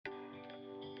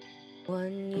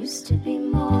One used to be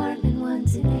Mormon,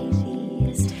 one's an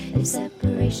atheist. If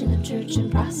separation of church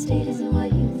and prostate isn't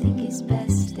what you think is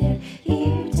best, they're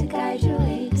here to guide your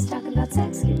way, 'cause talking about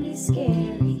sex can be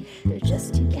scary. They're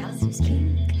just two gals whose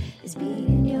kink is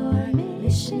being your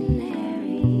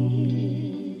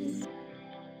missionaries.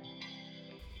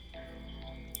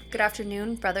 Good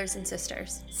afternoon, brothers and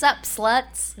sisters. Sup,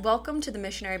 sluts? Welcome to the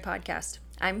Missionary Podcast.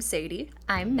 I'm Sadie.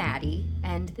 I'm Maddie,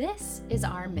 and this is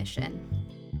our mission.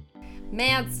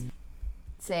 Mads.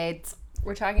 Sades.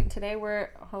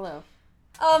 Hello.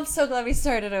 Oh, I'm so glad we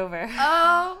started over.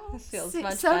 Oh, This feels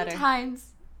much sometimes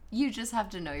better. you just have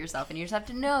to know yourself, and you just have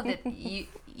to know that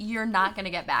you're not going to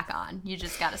get back on. You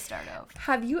just got to start over.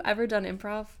 Have you ever done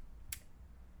improv?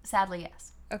 Sadly,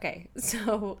 yes. Okay,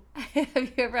 so have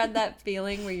you ever had that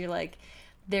feeling where you're like,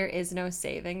 there is no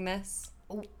saving this?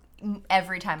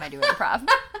 Every time I do improv.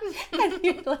 And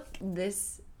you're like,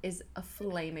 this is a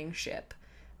flaming ship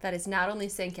that is not only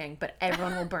sinking, but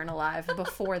everyone will burn alive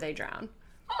before they drown.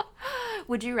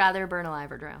 Would you rather burn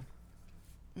alive or drown?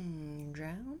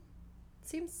 Drown?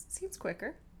 Seems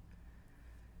quicker.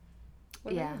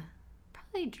 What Yeah. about you?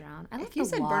 Probably drown. I love If you the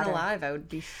said water. burn alive, I would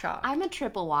be shocked. I'm a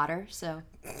triple water, so.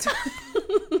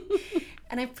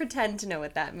 And I pretend to know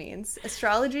what that means.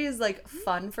 Astrology is like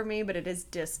fun for me, but it is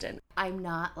distant. I'm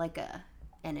not like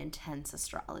an intense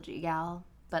astrology gal,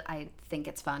 but I think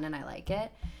it's fun and I like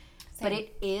it. But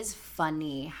it is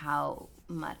funny how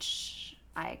much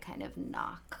I kind of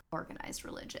knock organized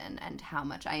religion and how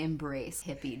much I embrace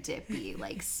hippy dippy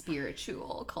like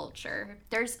spiritual culture.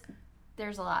 There's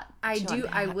a lot.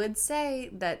 I would say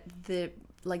that the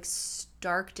like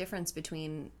stark difference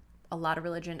between a lot of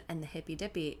religion and the hippy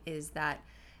dippy is that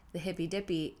the hippy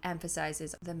dippy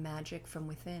emphasizes the magic from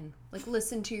within. Like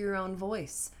listen to your own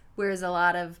voice. Whereas a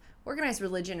lot of organized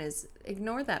religion is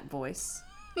ignore that voice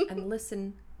and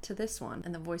listen to this one.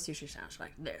 And the voice usually sounds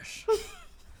like this.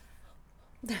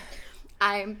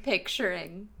 I'm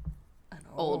picturing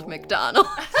Old MacDonald.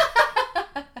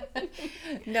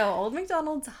 No, Old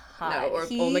MacDonald's hot.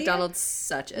 Old MacDonald's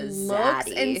such a looks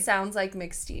zaddy. and sounds like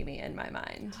McSteamy in my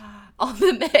mind. All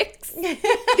the mix.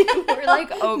 We're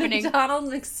like opening. McDonald,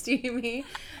 McSteamy.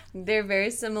 They're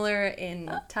very similar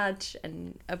in touch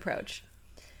and approach.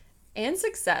 And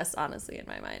success, honestly, in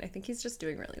my mind. I think he's just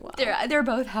doing really well. They're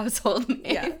both household names.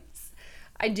 Yeah.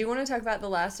 I do want to talk about the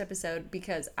last episode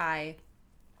because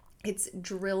it's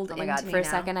drilled into me. Oh my god, for a now.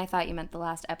 second I thought you meant the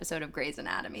last episode of Grey's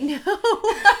Anatomy. No.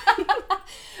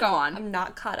 Go on. I'm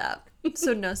not caught up,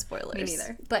 so no spoilers. Me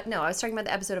neither. But no, I was talking about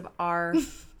the episode of our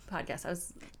podcast. I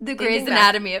was The Grey's thinking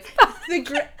back. Anatomy of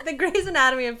the Grey's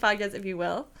Anatomy of podcast, if you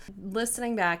will.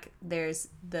 Listening back, there's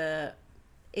I'm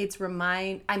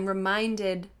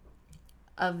reminded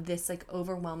of this like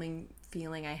overwhelming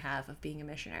feeling I have of being a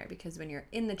missionary, because when you're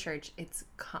in the church, it's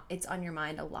on your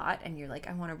mind a lot, and you're like,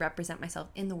 I want to represent myself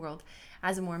in the world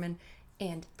as a Mormon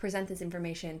and present this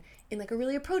information in like a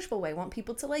really approachable way. I want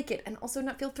people to like it and also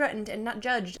not feel threatened and not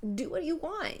judged. Do what you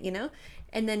want, you know?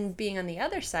 And then being on the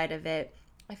other side of it,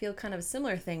 I feel kind of a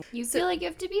similar thing. You feel like you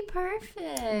have to be perfect.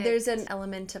 There's an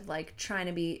element of like trying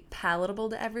to be palatable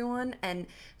to everyone, and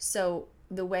so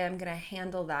the way I'm gonna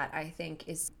handle that, I think,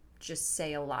 is just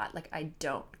say a lot. Like, I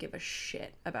don't give a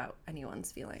shit about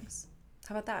anyone's feelings.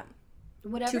 How about that?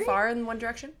 Whatever. Too far in one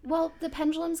direction? Well, the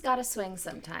pendulum's got to swing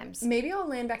sometimes. Maybe I'll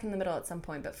land back in the middle at some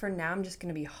point, but for now I'm just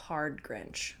gonna be hard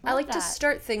Grinch. I Love like to that.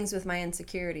 start things with my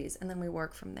insecurities, and then we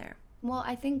work from there. Well,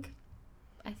 I think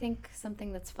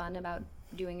something that's fun about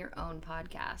doing your own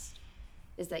podcast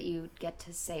is that you get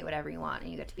to say whatever you want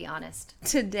and you get to be honest.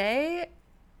 Today,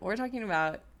 we're talking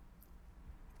about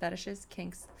fetishes,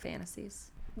 kinks,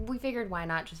 fantasies. We figured why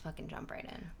not just fucking jump right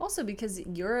in. Also, because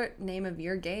your name of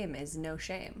your game is no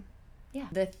shame. Yeah.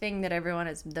 The thing that everyone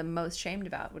is the most shamed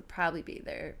about would probably be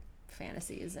their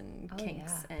fantasies and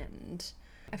kinks. yeah. And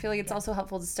I feel like it's also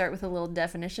helpful to start with a little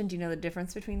definition. Do you know the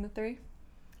difference between the three?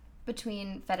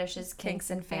 Between fetishes, kinks,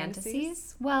 and fantasies?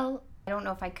 fantasies? Well, I don't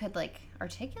know if I could, like,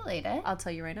 articulate it. I'll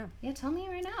tell you right now. Yeah, tell me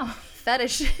right now.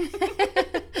 Fetish.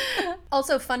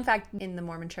 Also, fun fact, in the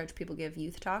Mormon church, people give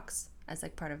youth talks as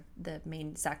like part of the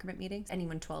main sacrament meetings.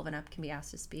 Anyone 12 and up can be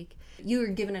asked to speak. You are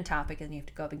given a topic and you have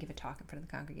to go up and give a talk in front of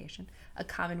the congregation. A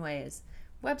common way is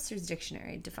Webster's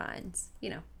Dictionary defines,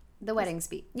 The wedding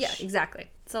speech. Yeah, exactly.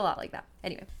 It's a lot like that.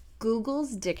 Anyway,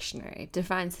 Google's dictionary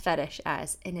defines fetish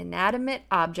as an inanimate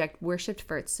object worshipped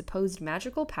for its supposed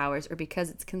magical powers or because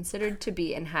it's considered to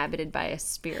be inhabited by a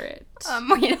spirit.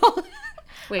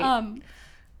 Wait.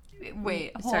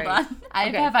 Wait, hold sorry. on.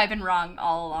 Okay. Have I been wrong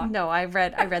all along? No, I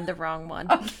read the wrong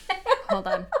one. Okay. Hold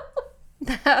on.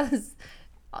 That was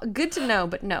good to know,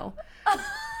 but no.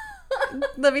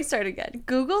 Let me start again.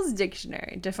 Google's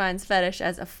dictionary defines fetish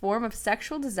as a form of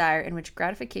sexual desire in which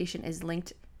gratification is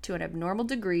linked to an abnormal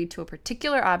degree to a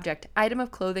particular object, item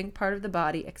of clothing, part of the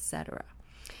body, etc.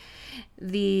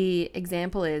 The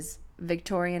example is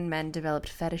Victorian men developed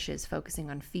fetishes focusing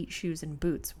on feet, shoes, and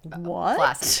boots. What?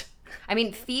 Classic. I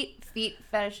mean, feet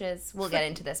fetishes. We'll get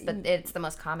into this, but it's the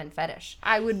most common fetish.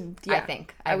 I would, yeah, I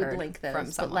think I would heard link those, from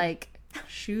but someone. like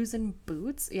shoes and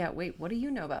boots. Yeah, wait, what do you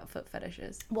know about foot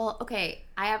fetishes? Well, okay,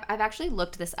 I've actually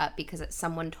looked this up because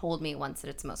someone told me once that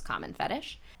it's the most common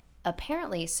fetish.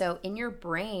 Apparently, so in your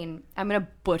brain, I'm gonna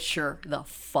butcher the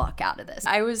fuck out of this.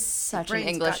 I was such an Brain's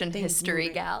English got and things history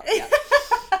moving. gal.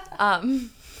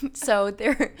 So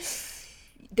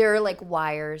there are like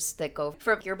wires that go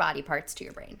from your body parts to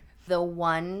your brain. The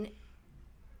one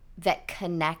that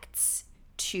connects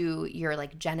to your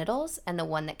like genitals and the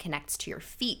one that connects to your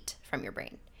feet from your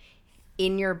brain.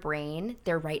 In your brain,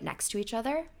 they're right next to each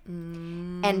other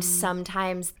and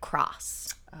sometimes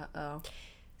cross. Uh-oh.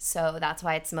 So that's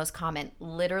why it's the most common.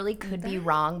 Literally could be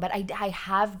wrong, but I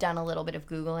have done a little bit of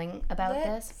Googling about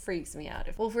That this. freaks me out.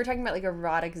 Well, if we're talking about like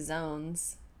erotic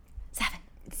zones, 7.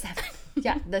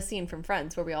 yeah, the scene from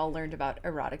Friends where we all learned about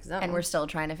erotic zones. And we're still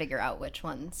trying to figure out which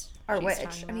ones or she's which.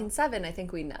 talking I mean, about. 7, I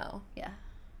think we know. Yeah,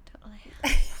 totally.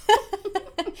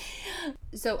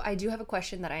 So I do have a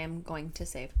question that I am going to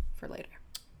save for later.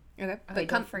 Okay, but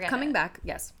don't forget coming it. back,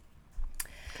 yes.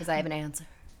 Because I have an answer.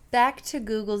 Back to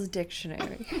Google's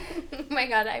dictionary. Oh my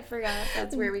god, I forgot.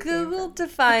 That's where we Google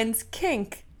defines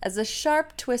kink as a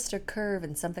sharp twist or curve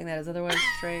in something that is otherwise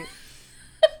straight.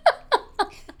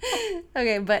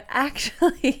 Okay, but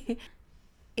actually,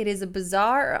 it is a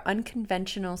bizarre or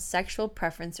unconventional sexual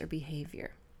preference or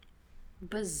behavior.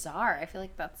 Bizarre. I feel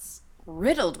like that's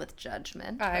riddled with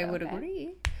judgment. I but would okay.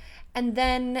 agree. And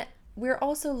then we're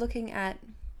also looking at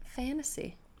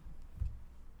fantasy.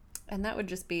 And that would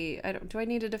just be, do I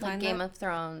need to define Like that? Game of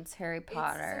Thrones, Harry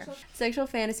Potter. Sexual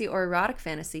fantasy or erotic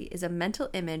fantasy is a mental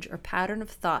image or pattern of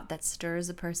thought that stirs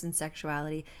a person's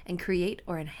sexuality and create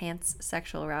or enhance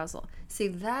sexual arousal. See,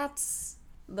 that's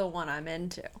the one I'm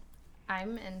into.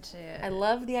 I'm into I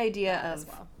love the idea as of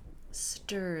well.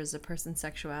 stirs a person's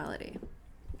sexuality.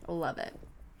 Love it.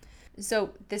 So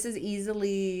this is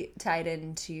easily tied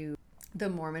into the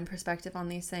Mormon perspective on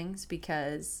these things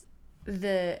because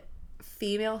the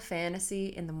female fantasy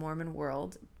in the Mormon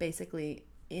world basically,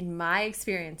 in my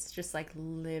experience, just like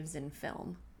lives in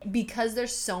film. Because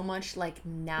there's so much like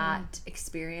not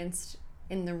experienced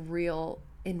in real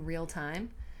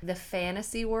time, the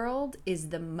fantasy world is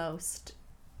the most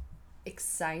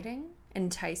exciting,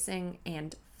 enticing,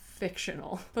 and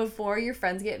fictional. Before your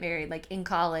friends get married, like in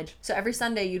college, so every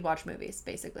Sunday you'd watch movies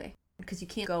basically because you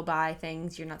can't go buy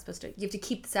things. You're not supposed to. You have to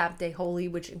keep the Sabbath day holy,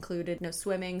 which included no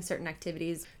swimming, certain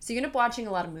activities. So you end up watching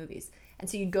a lot of movies. And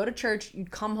so you'd go to church,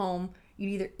 you'd come home,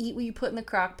 you'd either eat what you put in the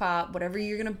crock pot, whatever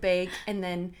you're gonna bake, and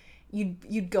then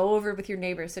you'd go over with your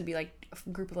neighbors. So it'd be like a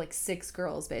group of like 6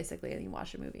 girls basically, and you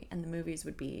watch a movie. And the movies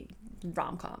would be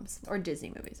rom-coms or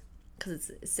Disney movies because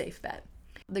it's a safe bet.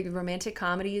 Like romantic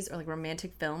comedies or like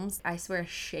romantic films, I swear,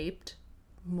 shaped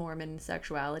Mormon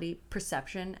sexuality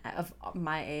perception of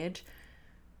my age.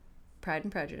 Pride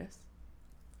and Prejudice,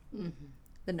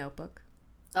 The Notebook,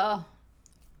 Oh,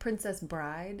 Princess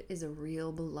Bride is a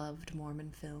real beloved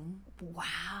Mormon film,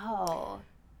 wow.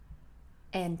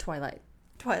 and Twilight.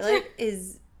 Twilight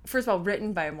is, first of all,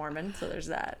 written by a Mormon, so there's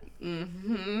that.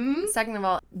 Second of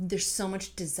all, there's so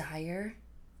much desire,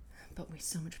 but with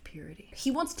so much purity. He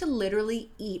wants to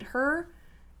literally eat her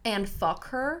and fuck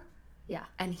her, Yeah.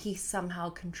 and he somehow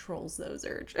controls those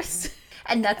urges.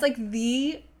 And that's like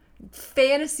the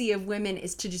fantasy of women,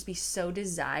 is to just be so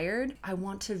desired. I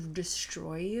want to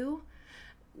destroy you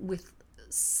with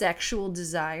sexual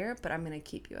desire, but I'm gonna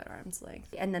keep you at arm's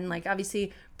length. And then like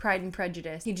obviously Pride and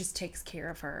Prejudice, he just takes care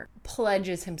of her,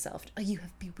 pledges himself to, you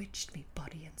have bewitched me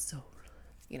body and soul,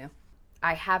 you know.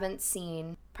 I haven't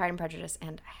seen Pride and Prejudice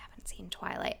and I haven't seen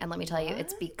Twilight. And let me tell you,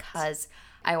 it's because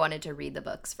I wanted to read the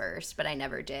books first, but I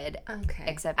never did. Okay.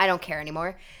 Except I don't care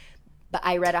anymore. But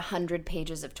I read 100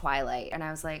 pages of Twilight and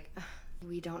I was like, "Ugh,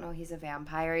 we don't know he's a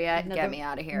vampire yet. No, Get the- me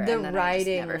out of here." The And then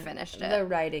writing, I just never finished it. The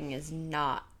writing is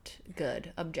not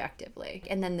good objectively.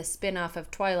 And then the spin-off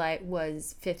of Twilight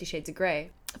was 50 Shades of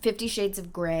Grey. 50 Shades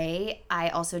of Grey, I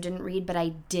also didn't read, but I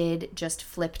did just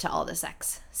flip to all the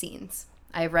sex scenes.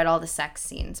 I've read all the sex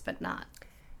scenes, but not.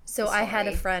 So I had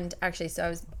a Sorry. friend, actually, so I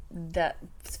was, that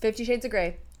 50 Shades of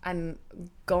Grey, I'm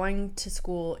going to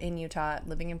school in Utah,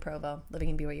 living in Provo, living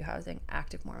in BYU housing,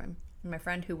 active Mormon. And my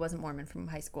friend who wasn't Mormon from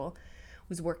high school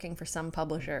was working for some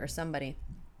publisher or somebody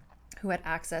who had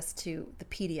access to the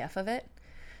PDF of it.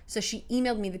 So she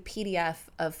emailed me the PDF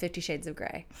of 50 Shades of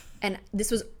Grey. And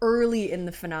this was early in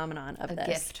the phenomenon of this.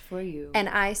 Gift for you. And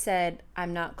I said,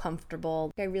 I'm not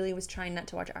comfortable. I really was trying not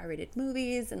to watch R-rated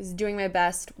movies and was doing my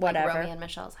best, whatever. Like Romeo and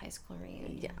Michelle's high school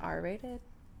reunion. Yeah, R-rated.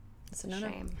 So no.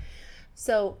 Shame.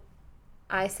 So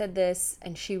I said this,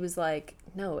 and she was like,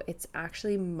 no, it's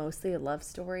actually mostly a love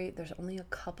story. There's only a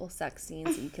couple sex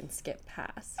scenes that you can skip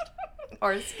past.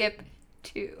 Or skip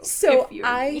to. So if you're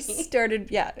I me. started,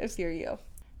 yeah, if you're you.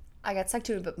 I got stuck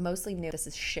to it, but mostly knew this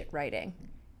is shit writing.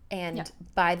 And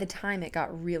by the time it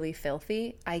got really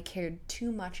filthy, I cared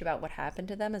too much about what happened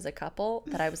to them as a couple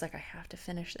that I was like, I have to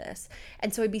finish this.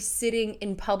 And so I'd be sitting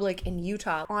in public in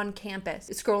Utah on campus,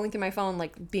 scrolling through my phone,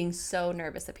 like being so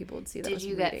nervous that people would see that I was Did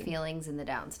you reading. get feelings in the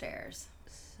downstairs?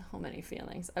 So many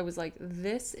feelings. I was like,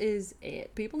 this is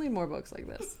it. People need more books like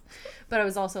this. But I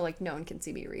was also like, no one can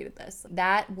see me read this.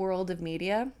 That world of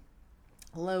media,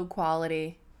 low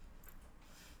quality,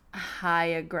 high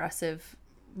aggressive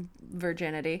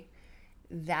virginity,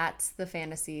 that's the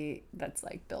fantasy that's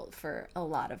like built for a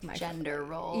lot of my Gender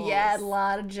roles. Yeah, a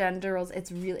lot of gender roles. It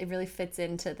really fits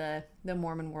into the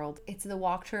Mormon world. It's the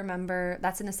Walk to Remember.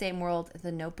 That's in the same world.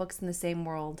 The Notebook's in the same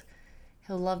world.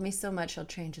 He'll love me so much he'll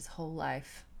change his whole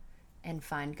life and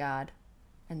find God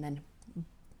and then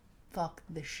fuck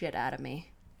the shit out of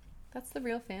me. That's the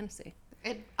real fantasy.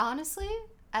 It honestly,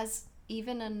 as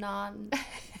even a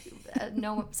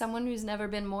someone who's never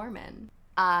been Mormon,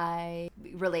 I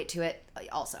relate to it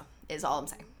also, is all I'm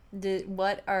saying.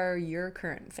 What are your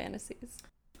current fantasies?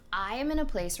 I am in a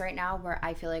place right now where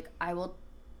I feel like I'll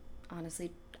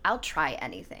try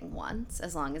anything once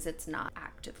as long as it's not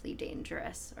actively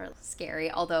dangerous or scary.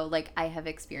 Although, like, I have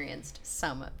experienced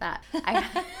some of that.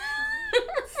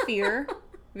 Fear?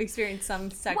 You've experienced some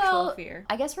sexual fear.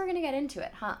 I guess we're going to get into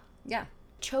it, huh? Yeah.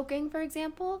 Choking, for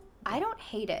example, I don't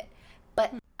hate it,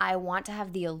 but I want to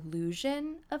have the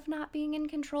illusion of not being in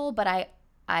control, but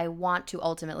I want to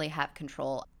ultimately have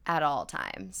control at all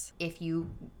times. If you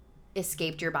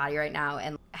escaped your body right now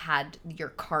and had your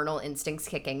carnal instincts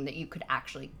kicking, that you could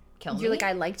actually kill me. You're like,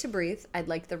 I like to breathe. I'd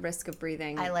like the risk of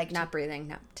breathing. I like not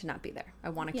breathing, to not be there. I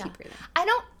want to keep breathing. I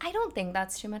don't think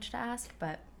that's too much to ask,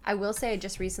 but I will say I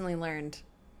just recently learned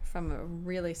from a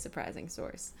really surprising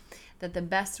source that the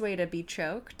best way to be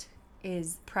choked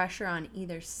is pressure on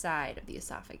either side of the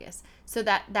esophagus. So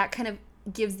that kind of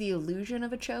gives the illusion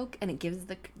of a choke and it gives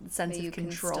the sense of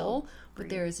control, but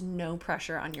there is no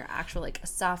pressure on your actual like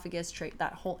esophagus.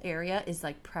 That whole area is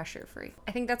like pressure free.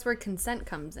 I think that's where consent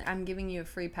comes in. I'm giving you a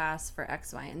free pass for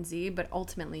X, Y, and Z, but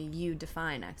ultimately you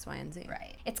define X, Y, and Z.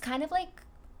 Right. It's kind of like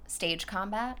stage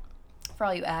combat for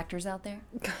all you actors out there.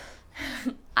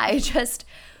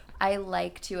 I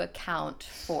like to account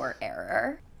for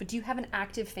error. But do you have an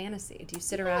active fantasy? Do you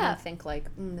sit around and think like,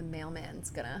 the mailman's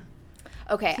gonna...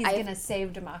 Okay, he's gonna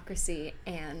save democracy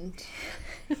and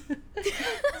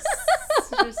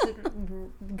just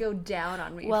go down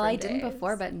on me. Well, for I days. didn't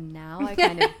before, but now I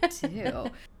kind of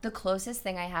do. The closest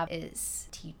thing I have is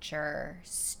teacher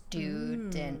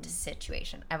student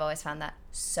situation. I've always found that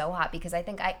so hot because I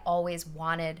think I always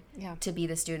wanted to be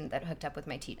the student that hooked up with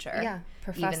my teacher. Yeah,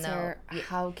 professor. Even though,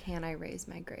 how can I raise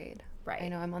my grade? Right. I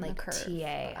know I'm on like the curve.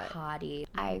 TA, hottie.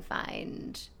 I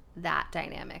find that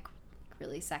dynamic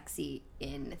really sexy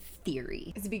in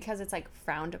theory. Is it because it's like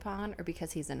frowned upon or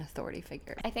because he's an authority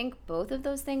figure? I think both of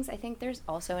those things. I think there's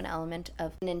also an element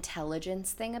of an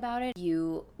intelligence thing about it.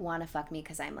 You want to fuck me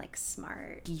because I'm like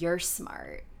smart. You're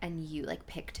smart and you like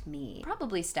picked me.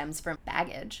 Probably stems from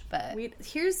baggage, but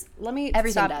let me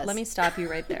stop you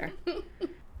right there.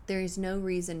 There is no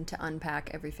reason to unpack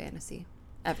every fantasy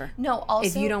ever. No, also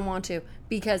if you don't want to,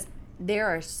 because there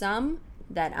are some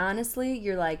that honestly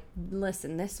you're like,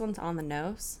 listen, this one's on the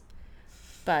nose,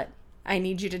 but I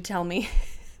need you to tell me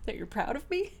that you're proud of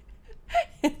me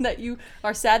and that you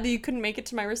are sad that you couldn't make it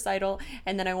to my recital,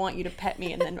 and then I want you to pet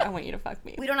me, and then I want you to fuck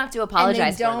me. We don't have to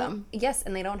apologize for them. Yes,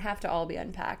 and they don't have to all be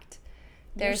unpacked.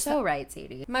 You're so right,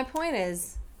 Sadie. My point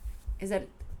is that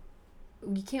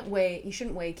you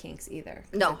shouldn't weigh kinks either.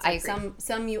 No, I like agree.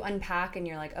 Some you unpack and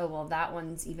you're like, oh, well, that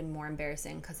one's even more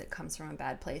embarrassing because it comes from a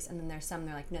bad place. And then there's some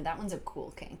they're like, no, that one's a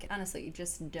cool kink. Honestly, you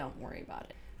just don't worry about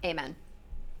it. Amen.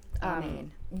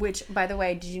 Amen. Which, by the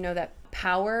way, did you know that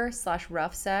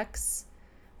power/rough sex,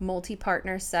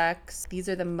 multi-partner sex, these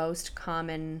are the most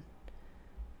common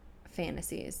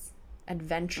fantasies?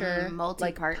 Adventure,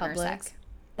 multi-partner like public.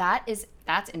 sex.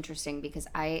 That's interesting because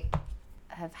I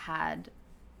have had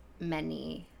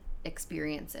many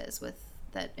experiences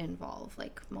that involve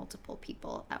like multiple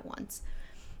people at once.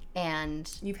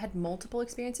 And you've had multiple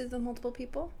experiences with multiple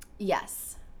people?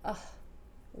 Yes. Oh,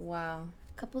 wow.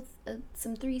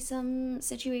 some threesome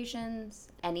situations.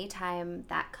 Anytime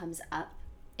that comes up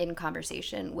in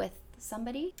conversation with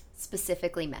somebody,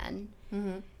 specifically men,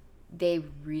 they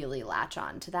really latch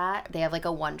on to that. They have like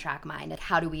a one-track mind.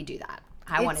 How do we do that?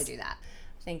 I want to do that.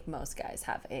 I think most guys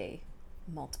have a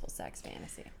multiple sex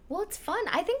fantasy. Well, it's fun.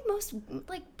 I think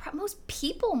most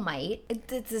people might.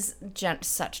 This is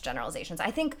such generalizations.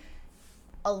 I think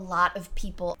a lot of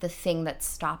people, the thing that's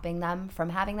stopping them from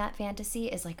having that fantasy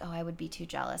is like, oh, I would be too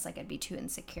jealous, like I'd be too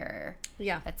insecure,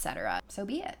 etc. So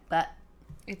be it. But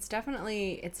it's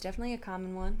definitely a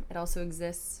common one. It also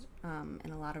exists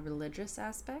in a lot of religious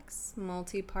aspects.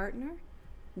 Multi-partner.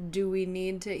 Do we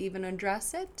need to even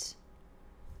address it?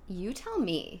 You tell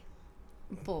me.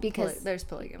 Because there's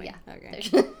polygamy. Yeah.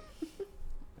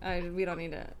 Okay. We don't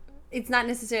need to. It's not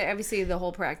necessarily. Obviously, the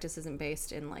whole practice isn't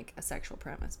based in like a sexual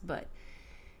premise, but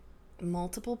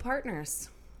multiple partners.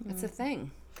 It's a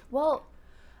thing. Well,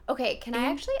 okay. Can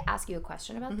I actually ask you a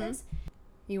question about this?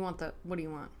 You want what do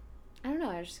you want? I don't know.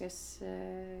 I just guess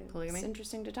polygamy. It's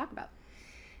interesting to talk about.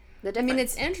 I mean,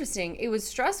 it's interesting. It was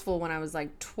stressful when I was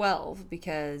like 12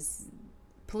 because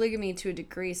polygamy to a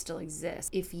degree still exists.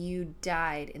 If you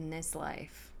died in this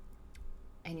life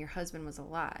and your husband was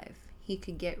alive, he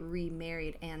could get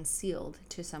remarried and sealed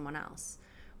to someone else.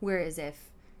 Whereas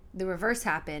if the reverse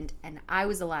happened and I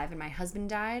was alive and my husband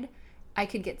died, I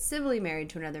could get civilly married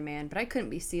to another man, but I couldn't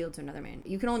be sealed to another man.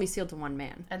 You can only be sealed to one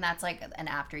man. And that's like an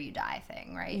after you die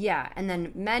thing, right? Yeah, and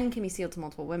then men can be sealed to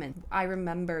multiple women. I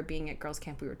remember being at girls'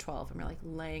 camp. We were 12, and we were like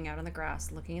laying out on the grass,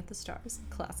 looking at the stars.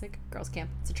 Classic girls' camp.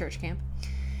 It's a church camp.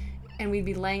 And we'd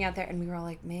be laying out there, and we were all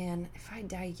like, man, if I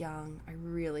die young, I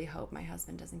really hope my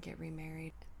husband doesn't get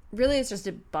remarried. Really, it's just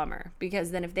a bummer,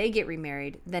 because then if they get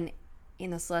remarried, then in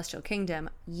the celestial kingdom,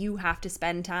 you have to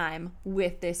spend time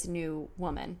with this new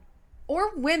woman.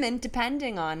 Or women,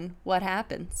 depending on what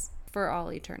happens, for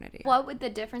all eternity. What would the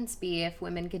difference be if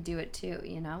women could do it too,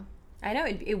 you know? I know,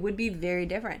 it would be very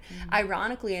different.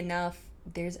 Ironically enough,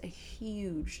 there's a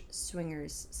huge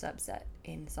swingers subset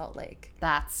in Salt Lake.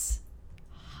 That's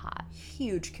hot.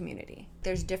 Huge community.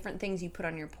 There's different things you put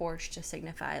on your porch to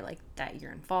signify like that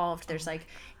you're involved. There's it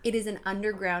is an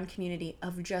underground community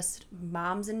of just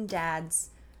moms and dads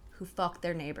who fuck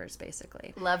their neighbors,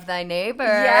 basically. Love thy neighbor.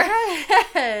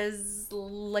 Yes.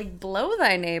 Like blow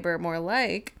thy neighbor, more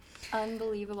like.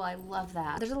 Unbelievable. I love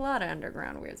that. There's a lot of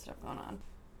underground weird stuff going on.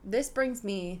 This brings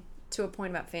me to a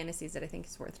point about fantasies that I think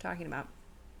is worth talking about,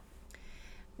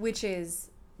 which is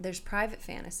there's private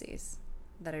fantasies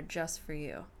that are just for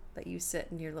you, that you sit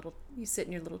in your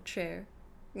little chair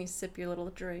and you sip your little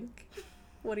drink.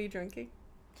 What are you drinking?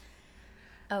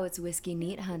 Oh, it's whiskey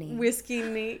neat, honey. Whiskey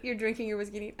neat. You're drinking your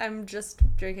whiskey neat. I'm just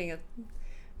drinking a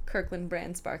Kirkland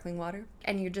brand sparkling water,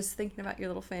 and you're just thinking about your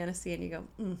little fantasy, and you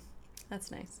go, that's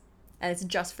nice. And it's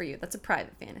just for you. That's a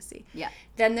private fantasy. Yeah.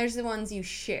 Then there's the ones you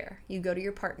share. You go to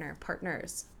your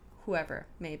partners, whoever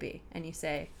may be, and you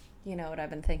say, you know what I've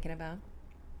been thinking about?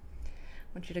 I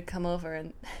want you to come over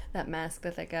and that mask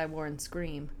that guy wore in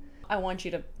Scream. I want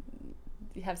you to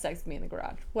have sex with me in the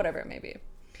garage, whatever it may be.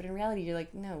 But in reality, you're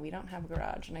like, no, we don't have a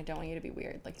garage, and I don't want you to be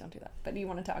weird. Like, don't do that. But you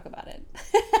want to talk about it.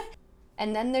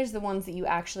 And then there's the ones that you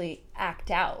actually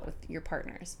act out with your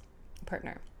partner.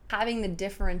 Having the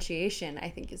differentiation, I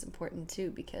think, is important,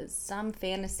 too, because some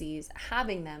fantasies,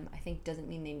 having them, I think, doesn't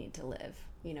mean they need to live.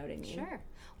 You know what I mean? Sure.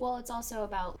 Well, it's also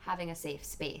about having a safe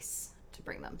space to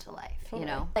bring them to life, Totally. you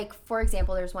know? Like, for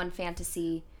example, there's one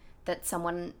fantasy that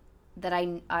someone that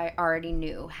I already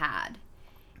knew had.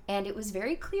 And it was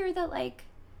very clear that, like,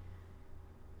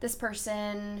 this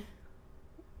person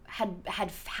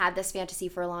had this fantasy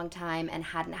for a long time and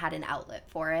hadn't had an outlet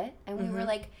for it. And we were,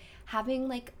 like, having,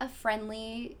 like, a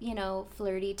friendly, you know,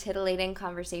 flirty, titillating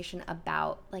conversation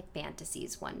about, like,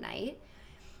 fantasies one night.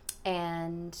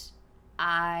 And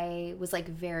I was, like,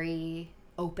 very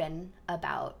open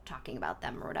about talking about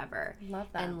them or whatever. Love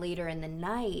that. And later in the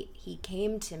night, he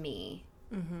came to me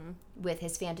with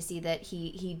his fantasy that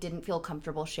he didn't feel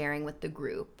comfortable sharing with the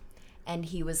group. And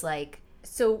he was like...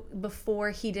 So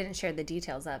before he didn't share the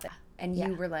details of it, and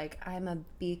you were like, I'm a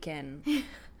beacon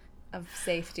of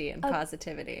safety and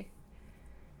positivity.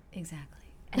 Exactly.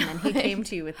 And then he came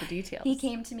to you with the details. He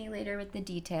came to me later with the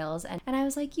details, and I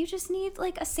was like, you just need,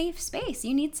 like, a safe space.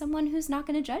 You need someone who's not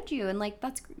going to judge you, and, like,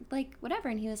 that's, like, whatever.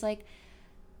 And he was like,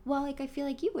 well, like, I feel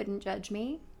like you wouldn't judge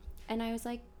me. And I was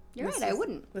like, you're right, I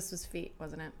wouldn't. This was feet,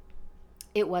 wasn't it?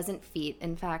 It wasn't feet.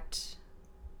 In fact,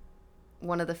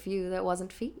 one of the few that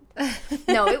wasn't feet.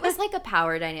 No, it was like a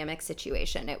power dynamic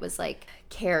situation. It was like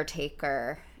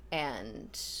caretaker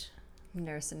and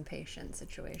nurse and patient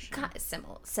situation.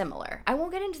 Similar. I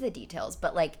won't get into the details,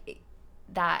 but like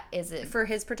that is For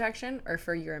his protection or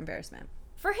for your embarrassment?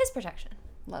 for his protection.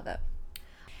 Love it.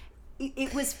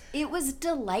 It was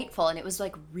delightful, and it was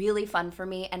like really fun for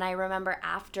me. And I remember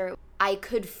after, I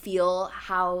could feel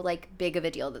how like big of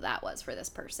a deal that was for this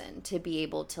person to be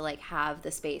able to like have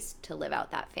the space to live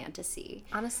out that fantasy.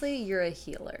 Honestly, you're a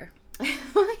healer.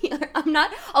 I'm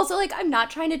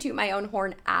not trying to toot my own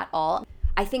horn at all.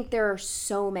 I think there are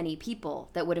so many people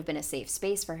that would have been a safe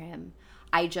space for him.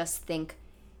 I just think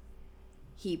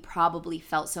he probably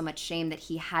felt so much shame that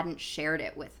he hadn't shared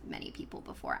it with many people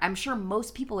before. I'm sure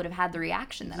most people would have had the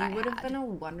reaction that I had. You would have been a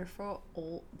wonderful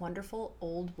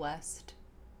old West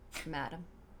madam.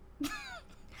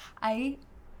 I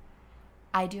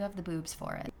do have the boobs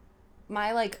for it.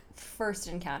 My like first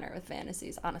encounter with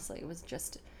fantasies, honestly, was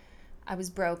just I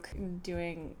was broke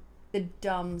doing the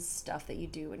dumb stuff that you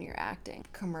do when you're acting.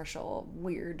 Commercial,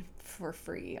 weird, for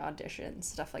free auditions,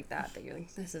 stuff like that you're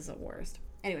like, this is the worst.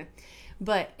 Anyway,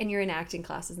 and you're in acting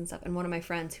classes and stuff, and one of my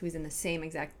friends who was in the same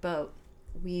exact boat,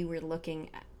 we were looking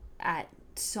at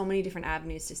so many different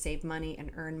avenues to save money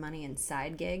and earn money and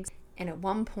side gigs. And at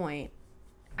one point,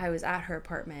 I was at her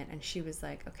apartment, and she was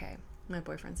like, okay, my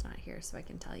boyfriend's not here, so I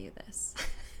can tell you this.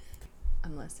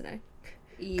 I'm listening.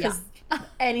 Yeah.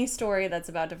 Any story that's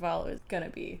about to follow is going to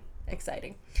be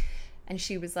exciting. And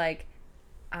she was like,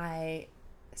 I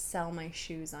sell my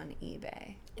shoes on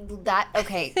eBay.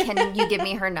 Okay, can you give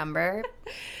me her number?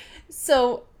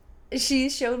 So she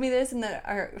showed me this, and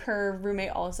her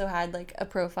roommate also had like a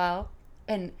profile.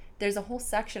 And there's a whole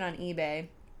section on eBay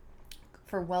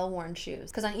for well-worn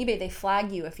shoes. Because on eBay, they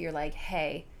flag you if you're like,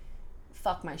 hey,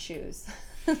 fuck my shoes.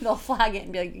 They'll flag it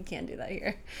and be like, you can't do that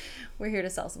here. We're here to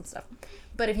sell some stuff.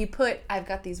 But if you put, I've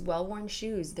got these well-worn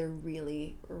shoes, they're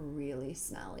really, really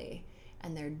smelly.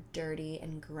 And they're dirty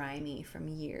and grimy from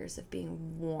years of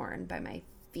being worn by my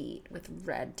feet with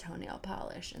red toenail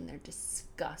polish. And they're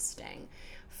disgusting.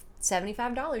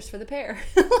 $75 for the pair.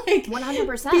 Like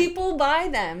 100%. People buy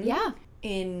them. Yeah.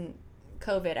 In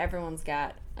COVID, everyone's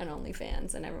got an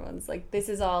OnlyFans. And everyone's like, this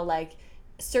is all like,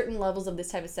 certain levels of this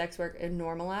type of sex work are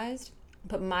normalized.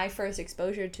 But my first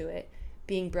exposure to it,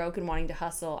 being broke and wanting to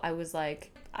hustle, I was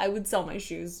like, I would sell my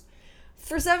shoes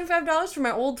for $75 for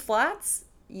my old flats.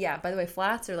 Yeah, by the way,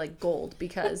 flats are like gold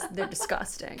because they're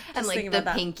disgusting. And like the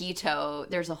pinky toe,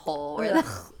 there's a hole. Where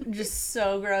just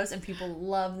so gross, and people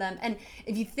love them. And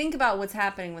if you think about what's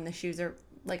happening when the shoes are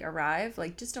like arrive,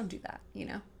 like just don't do that, you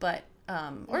know? But,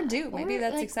 or do, maybe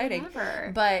that's like, exciting.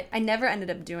 Whatever. But I never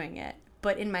ended up doing it.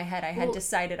 But in my head, I had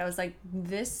decided, I was like,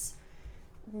 this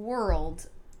world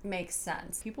makes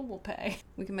sense. People will pay.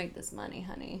 We can make this money,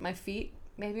 honey. My feet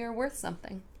maybe are worth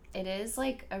something. It is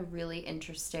like a really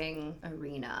interesting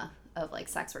arena of like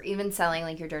sex work, even selling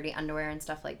like your dirty underwear and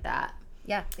stuff like that.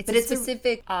 Yeah, it's a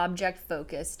specific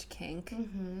object-focused kink.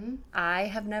 Mm-hmm. I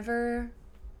have never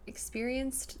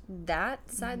experienced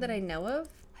that side that I know of.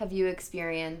 Have you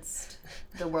experienced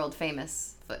the world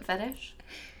famous foot fetish?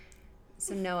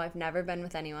 So no, I've never been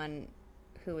with anyone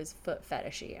who was foot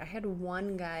fetishy. I had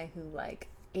one guy who like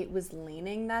it was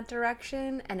leaning that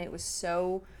direction, and it was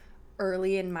so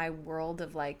early in my world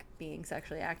of like being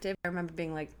sexually active. I remember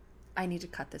being like, I need to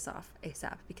cut this off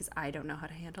ASAP because I don't know how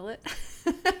to handle it.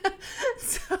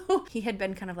 So he had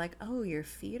been kind of like, oh, your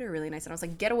feet are really nice. And I was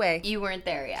like, get away. You weren't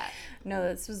there yet. No,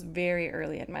 this was very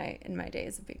early in my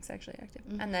days of being sexually active.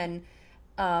 Mm-hmm. And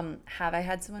then have I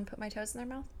had someone put my toes in their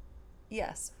mouth?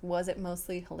 Yes. Was it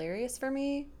mostly hilarious for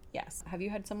me? Yes. Have you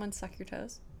had someone suck your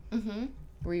toes? Mm-hmm.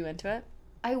 Were you into it?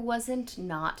 I wasn't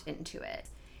not into it.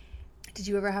 Did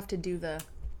you ever have to do the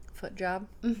foot job?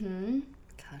 Mm-hmm.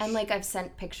 Gosh. And like I've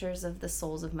sent pictures of the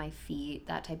soles of my feet,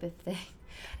 that type of thing.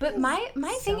 But my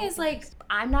thing is like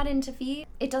I'm not into feet.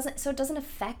 It doesn't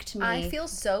affect me. I feel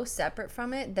so separate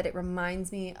from it that it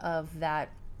reminds me of that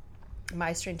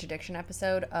My Strange Addiction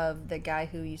episode of the guy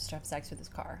who used to have sex with his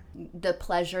car. The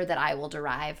pleasure that I will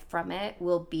derive from it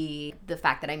will be the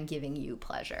fact that I'm giving you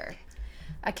pleasure.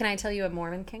 Can I tell you a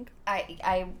Mormon kink?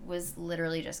 I was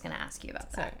literally just going to ask you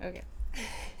about that. Sorry, okay.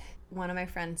 One of my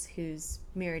friends who's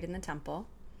married in the temple,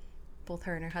 both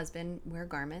her and her husband wear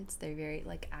garments. They're very,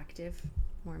 like, active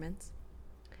Mormons.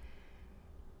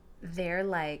 Their,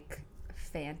 like,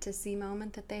 fantasy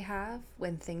moment that they have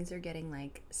when things are getting,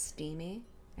 like, steamy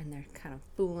and they're kind of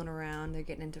fooling around, they're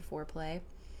getting into foreplay,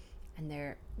 and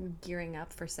they're gearing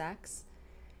up for sex,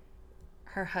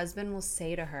 her husband will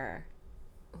say to her,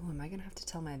 oh, am I going to have to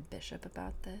tell my bishop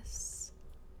about this?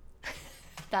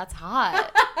 That's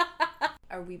hot.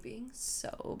 Are we being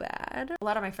so bad? A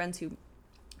lot of my friends who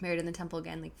married in the temple,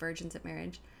 again, like virgins at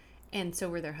marriage, and so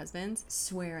were their husbands,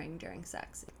 swearing during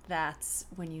sex. That's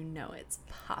when you know it's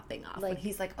popping off. Like, when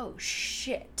he's like, oh,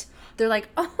 shit. They're like,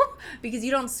 oh, because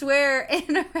you don't swear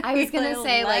in a I was going to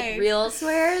say, life. like, real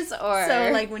swears or... So,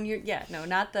 like, when you're... Yeah, no,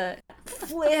 not the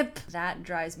flip. That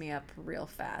drives me up real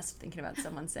fast, thinking about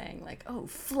someone saying, like, oh,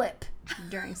 flip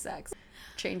during sex.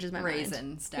 Changes my mind.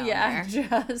 Raisins down Yeah,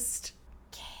 there. just...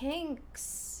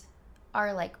 Kinks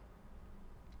are, like,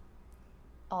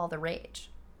 all the rage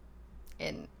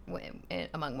in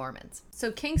among Mormons.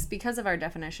 So kinks, because of our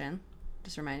definition,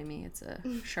 just reminding me it's a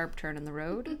sharp turn in the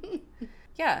road.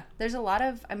 Yeah, there's a lot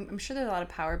of, I'm sure there's a lot of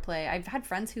power play. I've had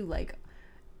friends who, like,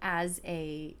 as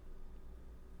a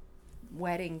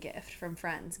wedding gift from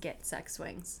friends, get sex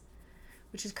swings,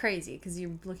 which is crazy because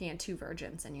you're looking at two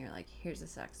virgins and you're like, here's a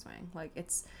sex swing. Like,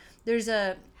 there's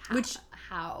a, which...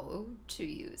 How to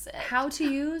use it. How to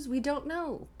use, we don't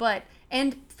know. But,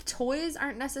 and toys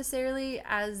aren't necessarily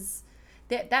as...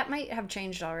 That might have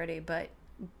changed already, but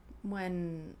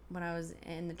when I was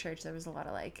in the church, there was a lot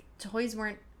of, like, toys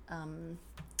weren't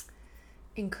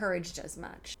encouraged as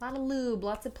much. A lot of lube,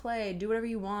 lots of play, do whatever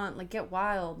you want, like, get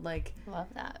wild, like... Love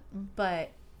that.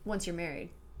 But once you're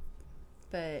married.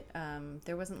 But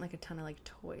there wasn't, like, a ton of, like,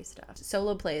 toy stuff.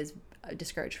 Solo play is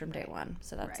discouraged from day one,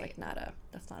 so that's, like,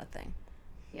 that's not a thing.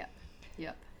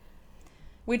 Yep.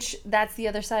 Which, that's the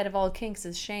other side of all kinks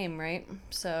is shame, right?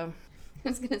 So... I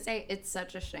was going to say, it's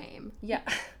such a shame. Yeah.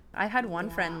 I had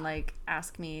one friend, like,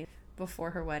 ask me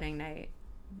before her wedding night,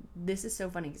 this is so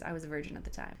funny because I was a virgin at the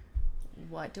time,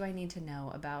 what do I need to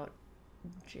know about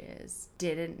jizz?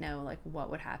 Didn't know, like,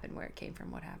 what would happen, where it came from,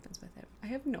 what happens with it. I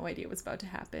have no idea what's about to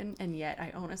happen, and yet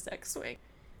I own a sex swing.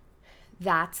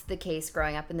 That's the case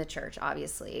growing up in the church,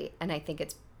 obviously, and I think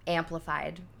it's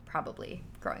amplified, probably,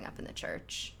 growing up in the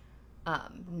church.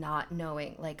 Not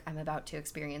knowing, like, I'm about to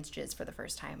experience jizz for the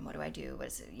first time. What do I do? What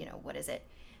is it? You know, what is it?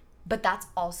 But that's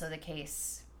also the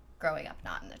case growing up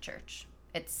not in the church.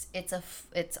 It's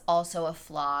also a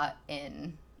flaw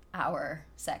in our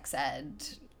sex ed,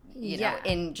 you know,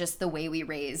 in just the way we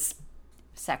raise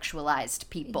sexualized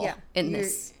people in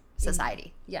this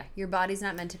society. Yeah, your body's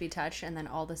not meant to be touched, and then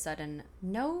all of a sudden,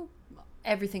 know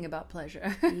everything about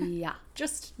pleasure. Yeah.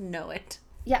 Just know it.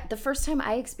 Yeah, the first time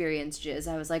I experienced jizz,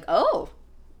 I was like, oh,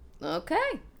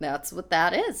 okay, that's what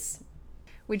that is.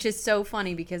 Which is so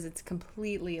funny because it's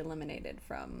completely eliminated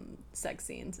from sex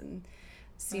scenes and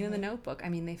Scene in the Notebook. I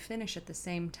mean, they finish at the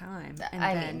same time. And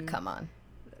I then mean, come on.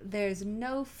 There's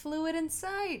no fluid in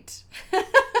sight.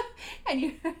 And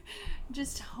you're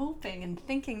just hoping and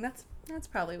thinking that's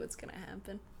probably what's going to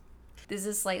happen. This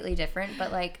is slightly different,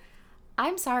 but, like,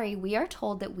 I'm sorry, we are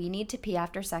told that we need to pee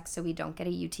after sex so we don't get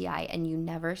a UTI, and you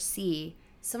never see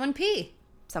someone pee.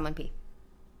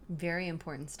 Very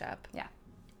important step. Yeah.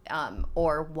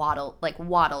 Or waddle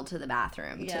to the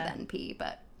bathroom to then pee,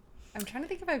 but... I'm trying to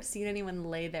think if I've seen anyone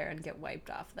lay there and get wiped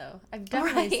off, though. I've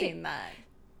definitely seen that.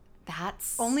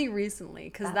 That's... Only recently,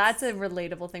 because that's a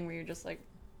relatable thing where you're just, like,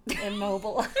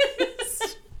 immobilized.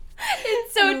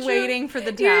 It's so true. Waiting for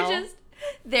the towel. You're just...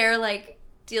 They're, like...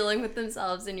 dealing with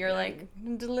themselves, and you're like,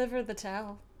 deliver the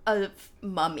towel. A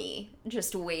mummy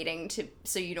just waiting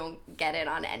so you don't get it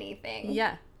on anything.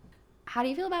 Yeah. How do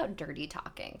you feel about dirty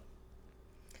talking?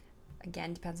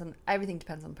 Again, everything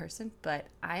depends on the person, but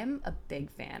I am a big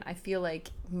fan. I feel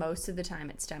like most of the time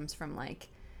it stems from, like,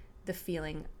 the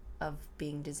feeling of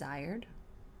being desired,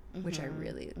 which I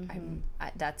really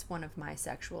that's one of my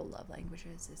sexual love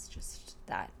languages, is just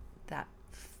that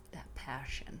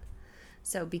passion.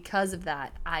 So because of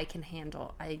that, I can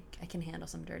handle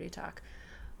some dirty talk.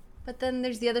 But then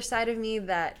there's the other side of me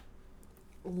that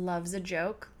loves a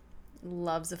joke,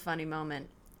 loves a funny moment,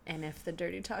 and if the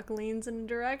dirty talk leans in a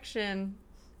direction,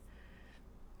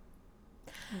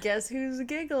 guess who's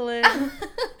giggling?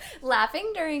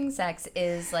 Laughing during sex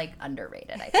is, like,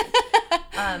 underrated, I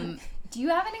think. Do you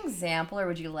have an example, or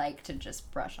would you like to just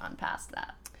brush on past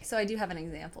that? So I do have an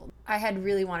example. I had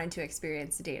really wanted to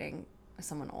experience dating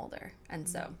someone older, and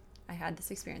so I had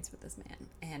this experience with this man,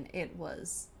 and it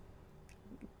was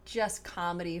just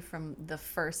comedy from the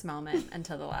first moment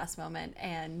until the last moment.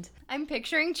 And I'm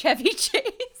picturing Chevy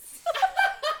Chase.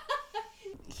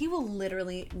 He will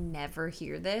literally never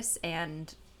hear this,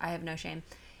 and I have no shame.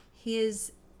 He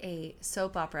is a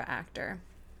soap opera actor,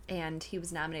 and he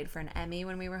was nominated for an Emmy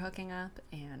when we were hooking up.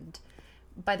 And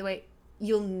by the way,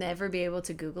 you'll never be able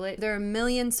to Google it. There are 1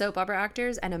 million soap opera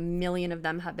actors, and 1 million of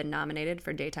them have been nominated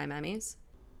for daytime Emmys.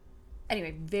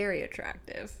 Anyway, very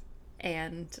attractive.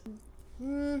 And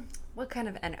what kind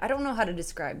of energy? I don't know how to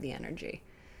describe the energy.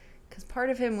 Because part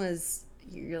of him was,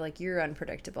 you're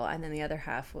unpredictable. And then the other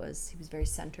half was, he was very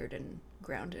centered and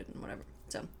grounded and whatever.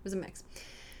 So it was a mix.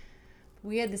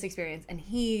 we had this experience, and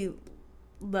he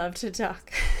loved to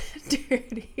talk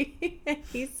dirty.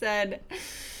 He said,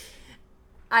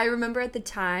 I remember at the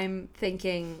time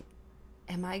thinking,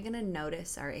 am I going to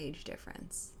notice our age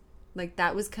difference? Like,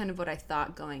 that was kind of what I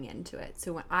thought going into it.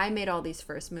 So when I made all these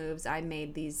first moves, I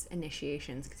made these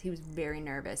initiations because he was very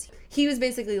nervous. He was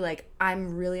basically like,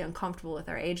 I'm really uncomfortable with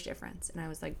our age difference. And I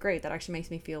was like, great, that actually makes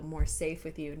me feel more safe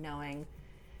with you, knowing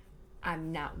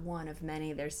I'm not one of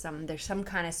many. There's some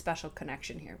kind of special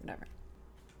connection here, whatever.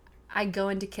 I go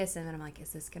in to kiss him, and I'm like,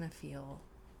 is this going to feel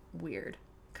weird?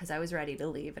 Because I was ready to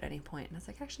leave at any point. And I was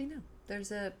like, actually, no.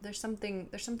 There's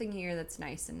something here that's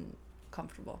nice and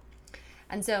comfortable.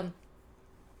 And so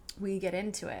we get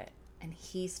into it, and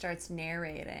he starts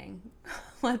narrating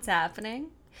what's happening.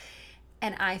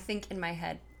 And I think in my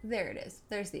head, there it is.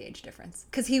 There's the age difference.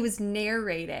 Because he was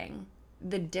narrating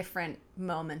the different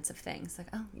moments of things. Like,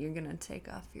 oh, you're going to take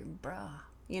off your bra.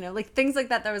 You know, like things like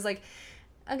that. That was like,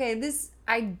 okay,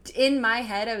 in my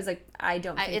head, I was like, I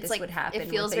don't think this would happen. It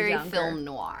feels very film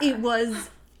noir. It was,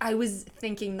 I was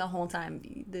thinking the whole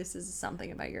time, this is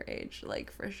something about your age,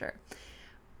 like, for sure.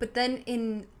 But then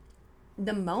in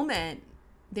the moment,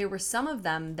 there were some of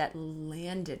them that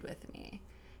landed with me.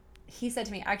 He said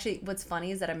to me, actually, what's funny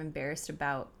is that I'm embarrassed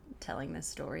about telling this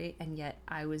story, and yet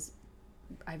I've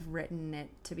written it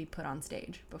to be put on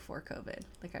stage before COVID.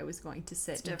 Like, I was going to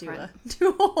sit and do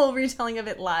a whole retelling of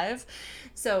it live.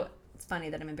 So it's funny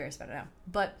that I'm embarrassed about it now.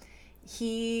 But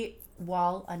he,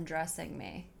 while undressing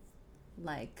me,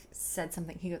 like, said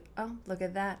something. He goes, oh, look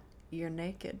at that. You're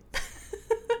naked.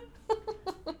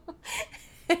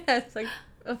 I was like,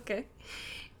 okay.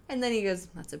 And then he goes,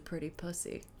 that's a pretty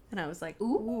pussy. And I was like,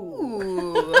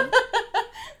 ooh.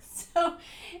 So,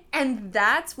 and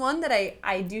that's one that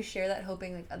I do share that,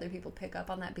 hoping like other people pick up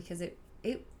on that, because it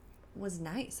was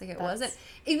nice. Like,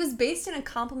 it was based in a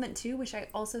compliment too, which I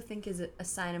also think is a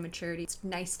sign of maturity. It's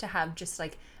nice to have just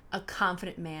like a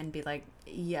confident man be like,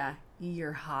 yeah,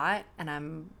 you're hot, and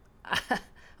I'm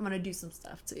going to do some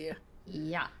stuff to you.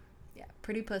 Yeah. Yeah,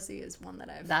 pretty pussy is one that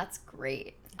I've... That's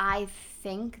great. I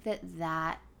think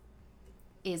that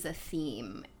is a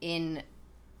theme in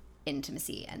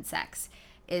intimacy and sex,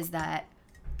 is that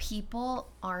people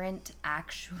aren't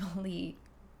actually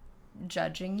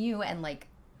judging you and, like,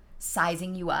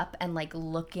 sizing you up and, like,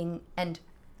 looking at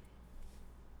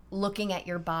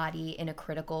your body in a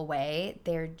critical way.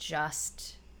 They're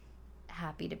just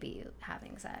happy to be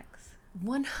having sex.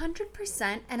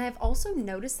 100%. And I've also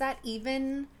noticed that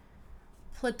even...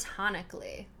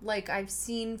 platonically. Like, I've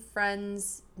seen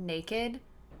friends naked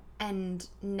and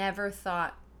never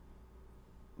thought,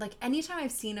 like, anytime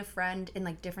I've seen a friend in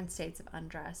like different states of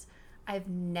undress, I've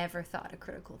never thought a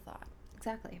critical thought.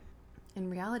 Exactly.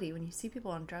 In reality, when you see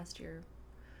people undressed, you're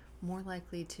more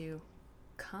likely to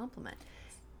compliment.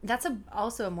 That's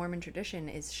also a Mormon tradition,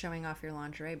 is showing off your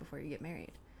lingerie before you get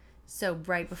married. So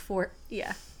right before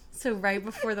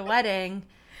the wedding,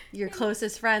 your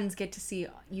closest friends get to see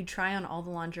you try on all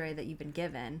the lingerie that you've been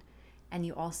given, and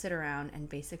you all sit around and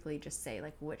basically just say,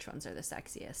 like, which ones are the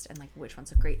sexiest and, like, which ones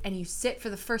are great. And you sit for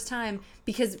the first time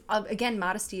because, again,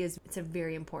 modesty it's a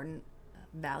very important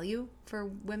value for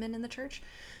women in the church.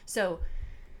 So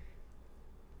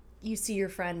you see your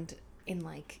friend in,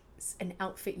 like, an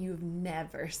outfit you've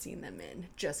never seen them in,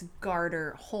 just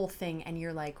garter, whole thing, and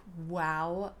you're like,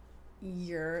 wow,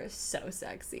 you're so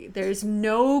sexy. There's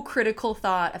no critical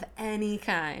thought of any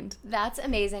kind. That's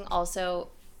amazing. Also,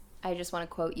 I just want to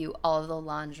quote you, all of the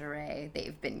lingerie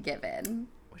they've been given.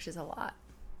 Which is a lot.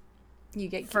 You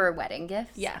get... For wedding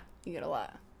gifts? Yeah, you get a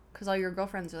lot. Because all your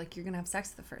girlfriends are like, you're going to have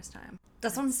sex the first time.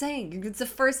 That's what I'm saying. It's the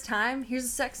first time. Here's a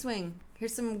sex swing.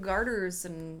 Here's some garters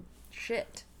and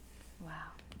shit. Wow.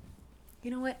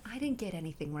 You know what? I didn't get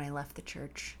anything when I left the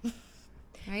church.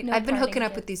 Right? No, I've been hooking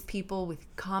up with these people with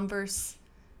Converse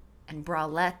and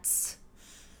bralettes.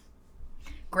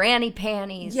 Granny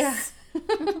panties. Yeah.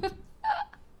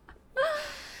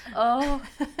 Oh.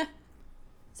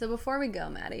 So before we go,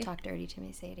 Maddie. Talk dirty to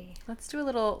me, Sadie. Let's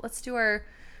do our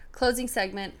closing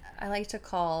segment I like to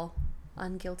call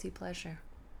Unguilty Pleasure.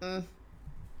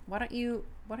 Why don't you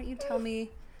tell me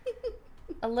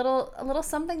a little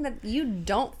something that you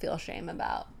don't feel shame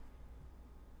about?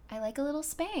 I like a little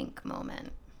spank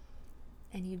moment.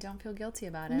 And you don't feel guilty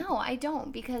about it? No, I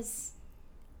don't, because,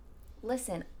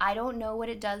 listen, I don't know what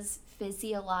it does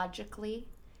physiologically,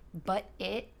 but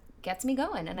it gets me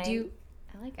going, and I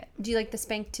like it. Do you like the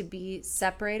spank to be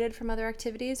separated from other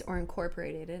activities or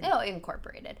incorporated in? Oh,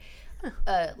 incorporated.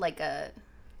 Huh.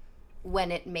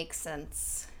 When it makes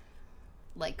sense,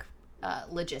 like,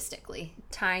 logistically.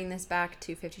 Tying this back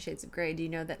to 50 Shades of Grey, do you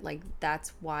know that, like,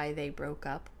 that's why they broke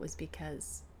up, was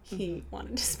because he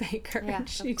wanted to spank her, Yeah, and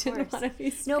she of didn't course. want to be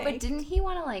spanked. No, but didn't he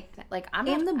want to like I'm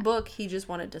not, in the book, he just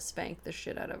wanted to spank the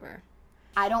shit out of her.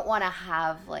 I don't want to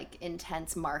have like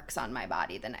intense marks on my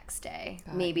body the next day.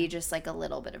 Maybe just like a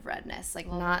little bit of redness,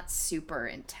 like not super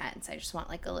intense. I just want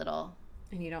like a little.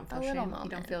 And you don't feel A shame. little You don't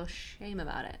moment. feel shame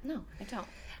about it. No, I don't.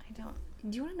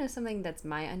 Do you want to know something that's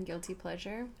my unguilty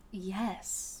pleasure?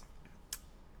 Yes.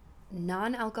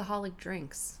 Non-alcoholic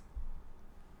drinks.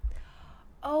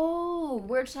 Oh,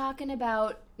 we're talking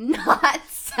about not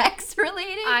sex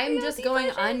related. I'm just going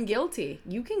unguilty.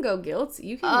 You can go guilty.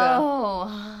 You can go.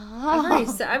 Oh,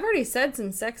 I've already said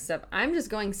some sex stuff. I'm just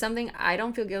going something I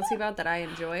don't feel guilty about that I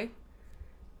enjoy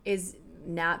is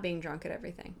not being drunk at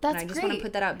everything. That's and I just want to great.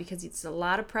 put that out because it's a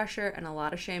lot of pressure and a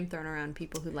lot of shame thrown around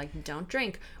people who like don't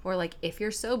drink or like if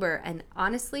you're sober. And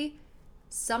honestly,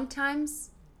 sometimes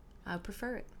I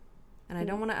prefer it. And I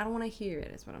don't want to hear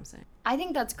it is what I'm saying. I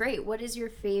think that's great. What is your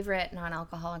favorite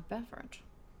non-alcoholic beverage?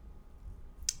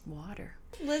 Water.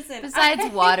 Listen,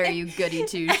 Besides water, you goody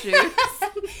two shoes.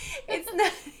 it's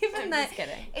not even I'm that. just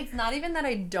kidding. It's not even that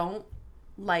I don't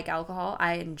like alcohol.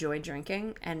 I enjoy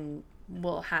drinking and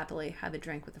will happily have a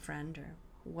drink with a friend or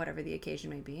whatever the occasion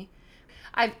may be.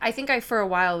 I think I for a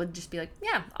while would just be like,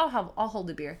 yeah, I'll hold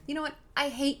a beer. You know what? I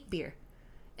hate beer.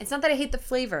 It's not that I hate the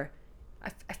flavor.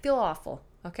 I feel awful.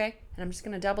 Okay? And I'm just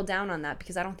going to double down on that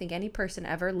because I don't think any person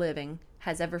ever living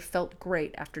has ever felt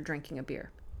great after drinking a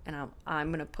beer. And I'm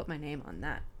going to put my name on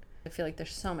that. I feel like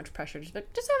there's so much pressure. Just have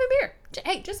a beer.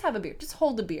 Hey, just have a beer. Just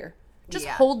hold a beer. Just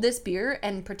hold this beer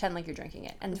and pretend like you're drinking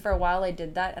it. And for a while I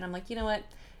did that. And I'm like, you know what?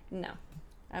 No.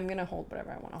 I'm going to hold whatever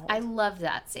I want to hold. I love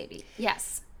that, Sadie.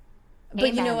 Yes. But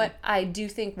you know Amen. what? I do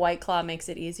think White Claw makes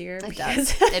it easier. It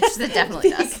does. It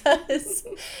definitely does. Because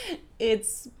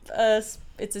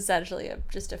it's essentially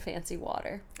just a fancy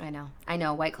water. I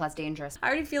know. White Claw's dangerous. I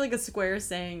already feel like a square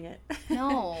saying it.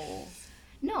 No.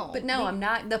 But no, I'm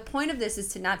not. The point of this is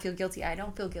to not feel guilty. I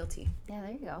don't feel guilty. Yeah,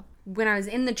 there you go. When I was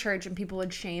in the church and people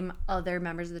would shame other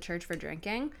members of the church for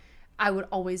drinking, I would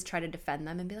always try to defend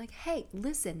them and be like, hey,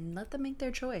 listen, let them make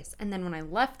their choice. And then when I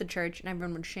left the church and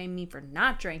everyone would shame me for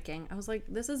not drinking, I was like,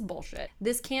 this is bullshit.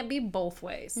 This can't be both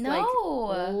ways. No.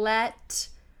 Like, let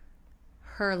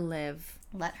her live.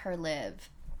 Let her live.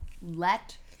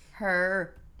 Let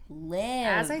her live.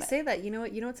 As I say that, you know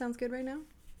what sounds good right now?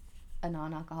 A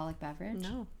non-alcoholic beverage?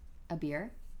 No. A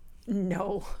beer?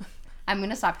 No. I'm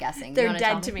going to stop guessing. You They're wanna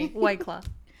dead tell to me. White Claw.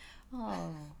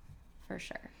 Oh, for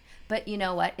sure. But you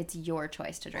know what? It's your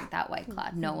choice to drink that White Claw.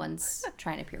 No one's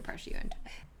trying to peer pressure you into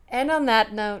it. And on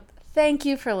that note, thank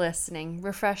you for listening.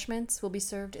 Refreshments will be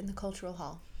served in the cultural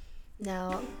hall.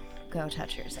 Now, go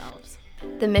touch yourselves.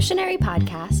 The Missionary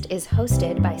Podcast is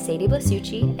hosted by Sadie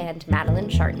Blasucci and Madeline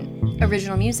Sharton.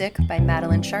 Original music by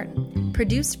Madeline Sharton.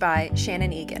 Produced by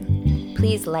Shannon Egan.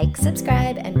 Please like,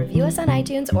 subscribe, and review us on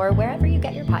iTunes or wherever you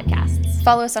get your podcasts.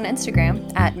 Follow us on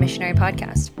Instagram at Missionary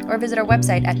Podcast or visit our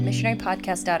website at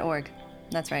missionarypodcast.org.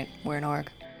 That's right, we're an org.